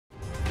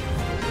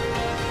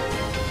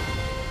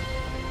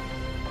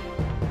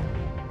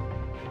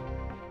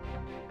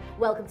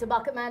Welcome to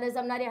Market Manners.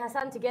 I'm Nadia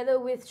Hassan together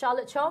with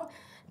Charlotte Chong.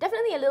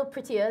 Definitely a little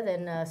prettier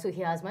than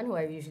Suhi Azman, who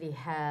I usually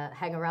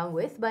hang around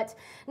with, but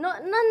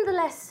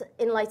nonetheless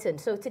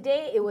enlightened. So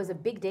today it was a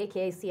big day.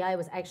 KCI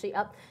was actually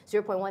up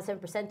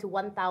 0.17% to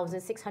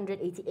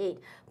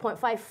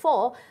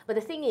 1,688.54. But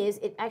the thing is,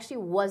 it actually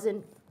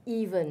wasn't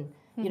even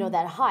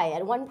that high.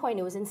 At one point,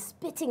 it was in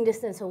spitting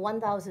distance of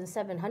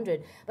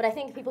 1,700. But I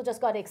think people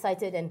just got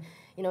excited and,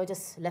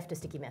 just left a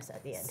sticky mess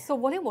at the end. So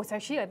volume was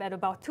actually at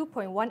about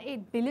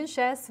 2.18 billion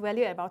shares,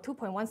 value at about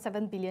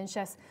 2.17 billion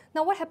shares.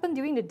 Now, what happened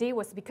during the day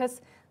was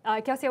because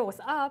KCI was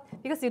up,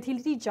 because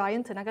utility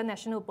giant Tenaga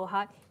Nasional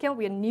Bhd came up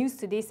with news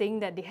today saying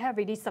that they have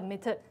already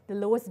submitted the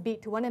lowest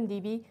bid to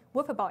 1MDB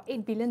worth about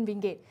 8 billion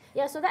ringgit.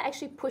 Yeah, so that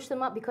actually pushed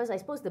them up because I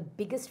suppose the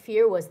biggest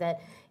fear was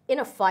that in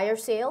a fire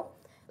sale,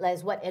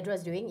 as what Edra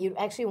is doing, you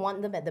actually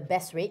want them at the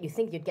best rate. You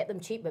think you'd get them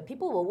cheap, but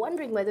people were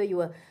wondering whether you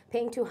were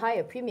paying too high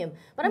a premium.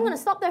 But I'm going to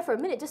stop there for a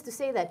minute just to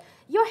say that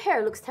your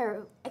hair looks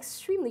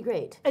extremely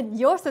great. And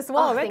yours as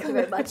well, right? Thank you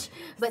very much.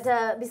 But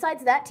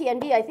besides that,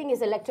 TNB, I think,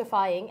 is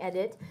electrifying at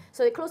it.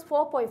 So it closed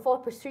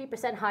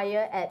 4.43%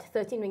 higher at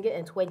 13 ringgit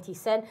and 20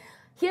 cent.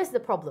 Here's the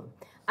problem.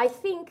 I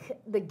think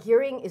the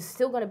gearing is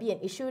still going to be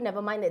an issue,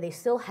 never mind that they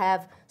still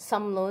have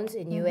some loans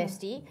in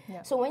USD.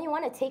 Yeah. So when you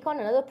want to take on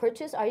another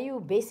purchase, are you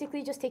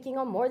basically just taking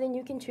on more than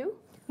you can chew?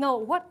 No,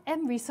 what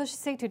M Research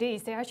said today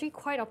is they're actually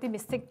quite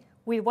optimistic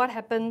with what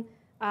happened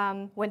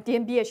when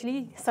TNB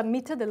actually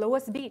submitted the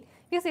lowest bid,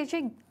 because they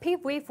actually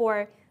paved way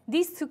for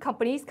these two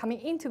companies coming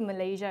into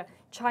Malaysia,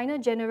 China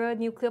General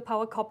Nuclear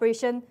Power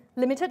Corporation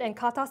Limited and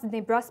Qatar's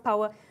Nebras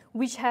Power,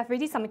 which have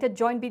already submitted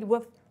joint bid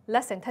worth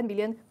less than 10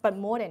 billion, but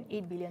more than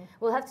 8 billion.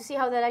 We'll have to see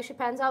how that actually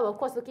pans out. Of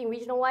course, looking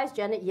regional-wise,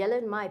 Janet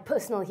Yellen, my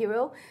personal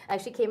hero,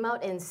 actually came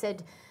out and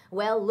said,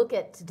 well, look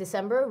at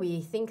December. We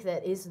think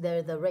that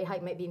the rate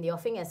hike might be in the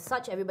offing. As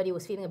such, everybody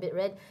was feeling a bit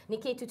red.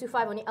 Nikkei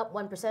 225 only up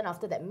 1%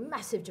 after that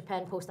massive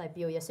Japan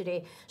post-IPO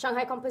yesterday.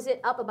 Shanghai Composite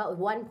up about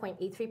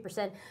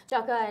 1.83%.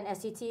 Chaka and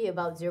SCT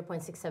about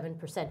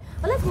 0.67%.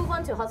 But let's move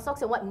on to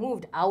Hotstocks and what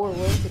moved our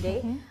world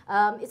today.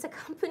 It's a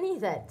company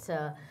that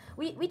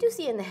we do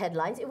see in the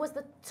headlines. It was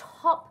the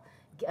top,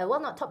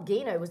 not top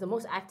gainer, it was the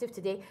most active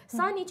today.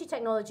 Sanichi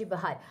Tech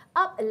Bhd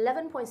up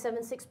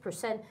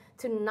 11.76%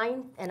 to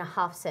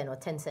 9.5 cent or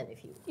 10 cent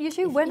if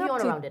you went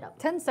up to round it up.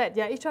 10 cent,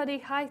 yeah,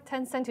 intraday high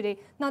 10 cent today.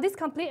 Now this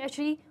company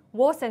actually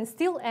was and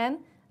still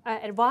am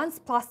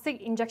advanced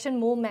plastic injection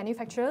mold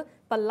manufacturer,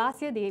 but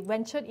last year they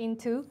ventured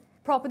into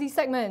property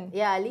segment.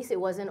 Yeah, at least it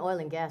wasn't oil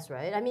and gas,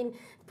 right? I mean,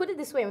 put it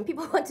this way, when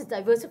people want to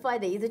diversify,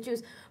 they either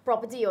choose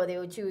property or they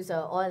will choose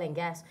oil and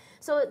gas.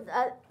 So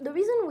the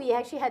reason we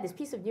actually had this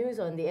piece of news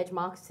on the Edge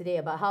Markets today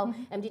about how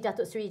MD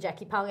Datuk Seri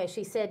Jackie Pang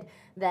actually said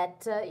that,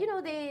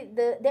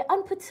 they're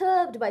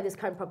unperturbed by this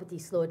current property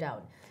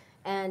slowdown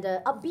and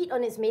upbeat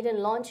on its maiden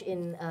launch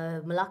in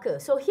Malacca.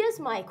 So here's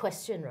my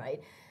question,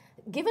 right?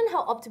 Given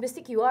how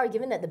optimistic you are,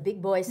 given that the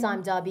big boys,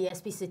 Sam Darby,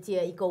 SP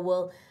Setia,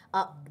 EcoWorld,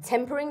 are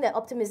tempering that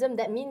optimism,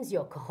 that means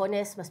your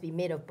cojones must be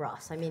made of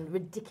brass. I mean,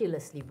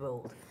 ridiculously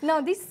bold.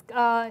 Now, this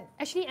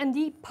actually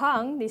MD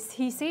Pang,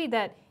 he said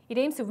that it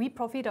aims to reap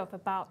profit of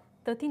about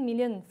 13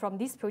 million from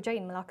this project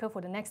in Malacca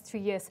for the next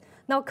 3 years.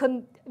 Now,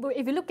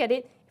 if you look at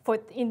it,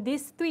 in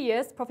these 3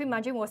 years, profit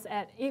margin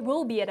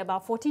will be at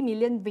about 40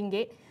 million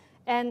ringgit,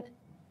 and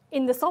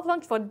in the soft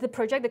launch for the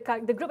project,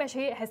 the group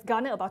actually has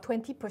garnered about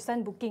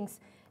 20%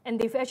 bookings, and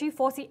they've actually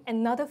foreseen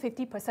another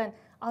 50%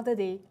 after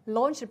they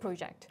launch the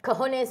project.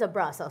 Cojones of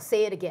brass, I'll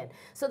say it again.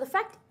 So the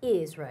fact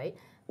is, right,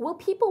 will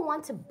people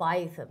want to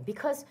buy them?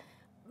 Because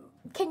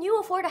can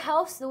you afford a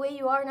house the way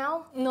you are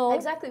now? No.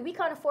 Exactly, we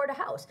can't afford a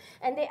house.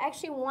 And they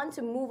actually want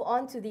to move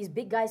on to these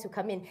big guys who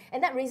come in.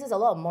 And that raises a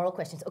lot of moral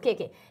questions.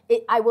 Okay,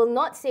 I will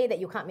not say that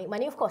you can't make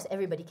money. Of course,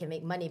 everybody can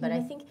make money, but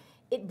I think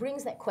it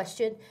brings that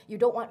question. You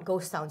don't want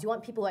ghost towns. You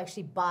want people who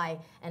actually buy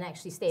and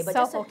actually stay. But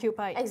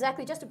self-occupied.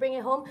 Exactly, just to bring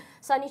it home,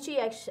 Sanichi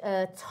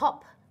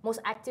top most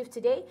active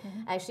today,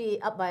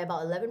 actually up by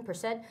about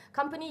 11%.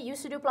 Company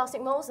used to do plastic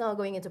molds, now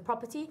going into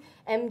property.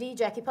 MD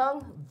Jackie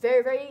Pang,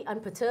 very, very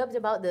unperturbed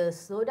about the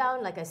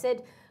slowdown. Like I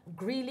said,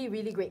 really,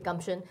 really great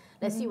gumption.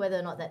 Let's see whether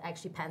or not that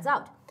actually pans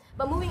out.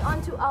 But moving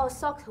on to our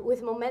stock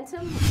with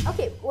momentum.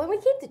 Okay, when we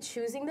came to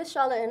choosing this,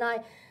 Charlotte and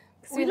I,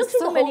 we looked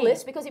through the whole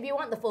list, because if you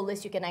want the full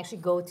list, you can actually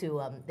go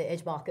to the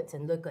Edge Markets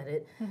and look at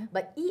it.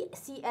 But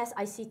ECS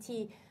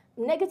ICT,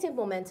 negative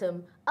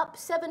momentum, up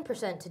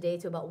 7% today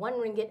to about 1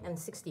 ringgit and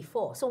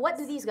 64. So what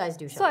do these guys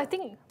do, Sean? So I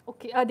think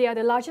they are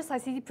the largest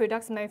ICT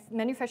products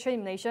manufactured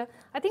in Malaysia.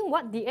 I think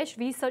what the Edge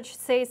Research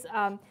says,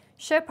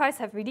 share price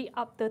have really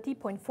up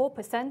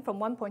 30.4% from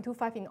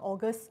 1.25 in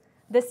August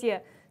this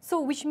year.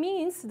 So which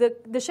means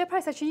the share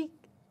price actually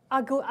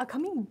are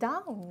coming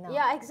down now.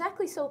 Yeah,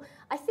 exactly. So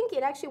I think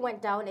it actually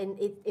went down and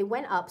it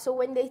went up. So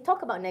when they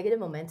talk about negative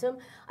momentum,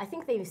 I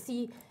think they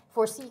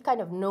foresee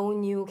kind of no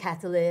new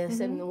catalyst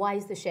and why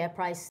is the share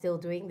price still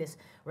doing this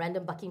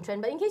random bucking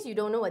trend. But in case you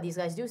don't know what these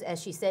guys do, as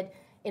she said,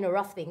 in a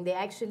rough thing, they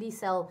actually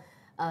sell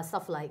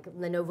stuff like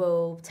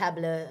Lenovo,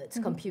 tablets,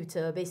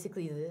 computer,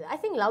 basically, I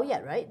think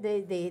Laoyat, right?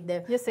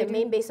 Their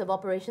main base of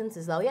operations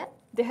is Laoyat.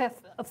 They have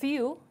a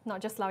few,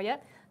 not just Laoyat.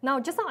 Now,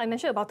 just now I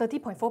mentioned about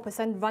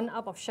 30.4%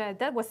 run-up of share.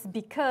 That was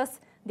because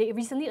they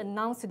recently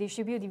announced to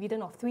distribute a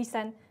dividend of 3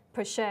 cents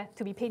per share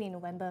to be paid in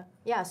November.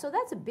 Yeah, so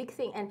that's a big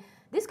thing. And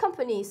this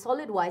company,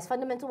 solid-wise,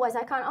 fundamental-wise,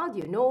 I can't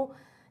argue.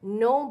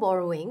 No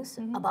borrowings,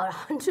 about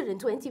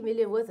 120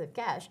 million worth of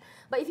cash.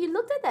 But if you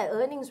looked at that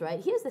earnings,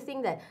 right, here's the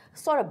thing that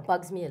sort of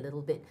bugs me a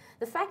little bit.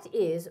 The fact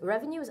is,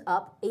 revenue is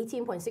up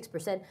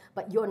 18.6%,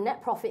 but your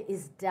net profit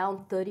is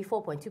down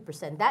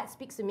 34.2%. That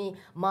speaks to me,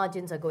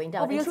 margins are going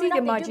down. Obviously,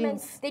 the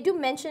margins. They do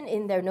mention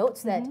in their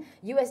notes that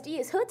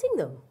USD is hurting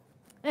them.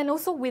 And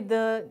also with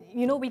the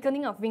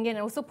weakening of ringgit and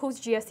also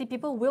post-GST,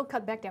 people will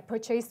cut back their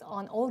purchase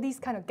on all these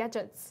kind of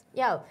gadgets.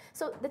 Yeah,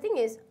 so the thing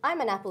is,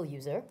 I'm an Apple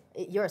user.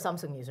 You're a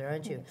Samsung user,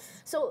 aren't you?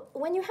 Yes. So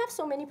when you have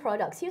so many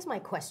products, here's my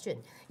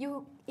question.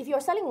 If you're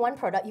selling one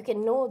product, you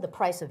can know the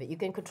price of it. You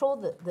can control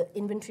the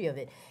inventory of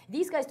it.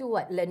 These guys do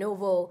what?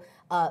 Lenovo,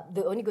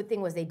 the only good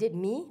thing was they did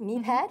Mi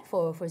Pad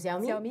for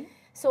Xiaomi.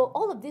 So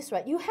all of this,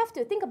 right, you have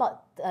to think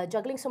about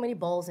juggling so many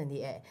balls in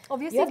the air.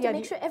 Obviously, you have to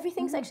make sure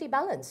everything's actually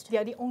balanced. They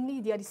are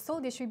the sole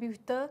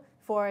distributor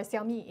for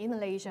Xiaomi in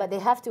Malaysia. But they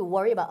have to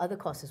worry about other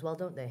costs as well,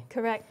 don't they?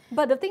 Correct.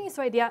 But the thing is,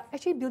 right, they are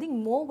actually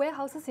building more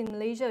warehouses in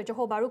Malaysia,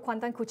 Johor Bahru,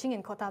 Kuantan, Kuching,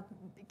 and Kota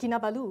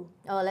Kinabalu.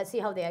 Oh, let's see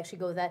how they actually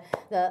go with that.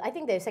 I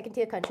think the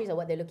second-tier countries are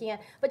what they're looking at.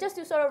 But just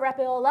to sort of wrap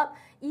it all up,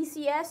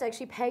 ECS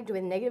actually pegged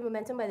with negative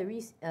momentum by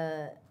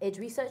the Edge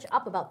Research,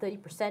 up about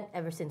 30%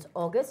 ever since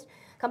August.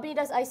 Company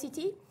does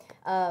ICT,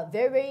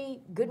 very,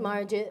 very good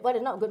margin.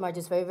 Well, not good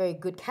margins, very, very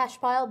good cash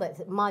pile,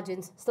 but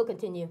margins still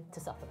continue to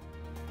suffer.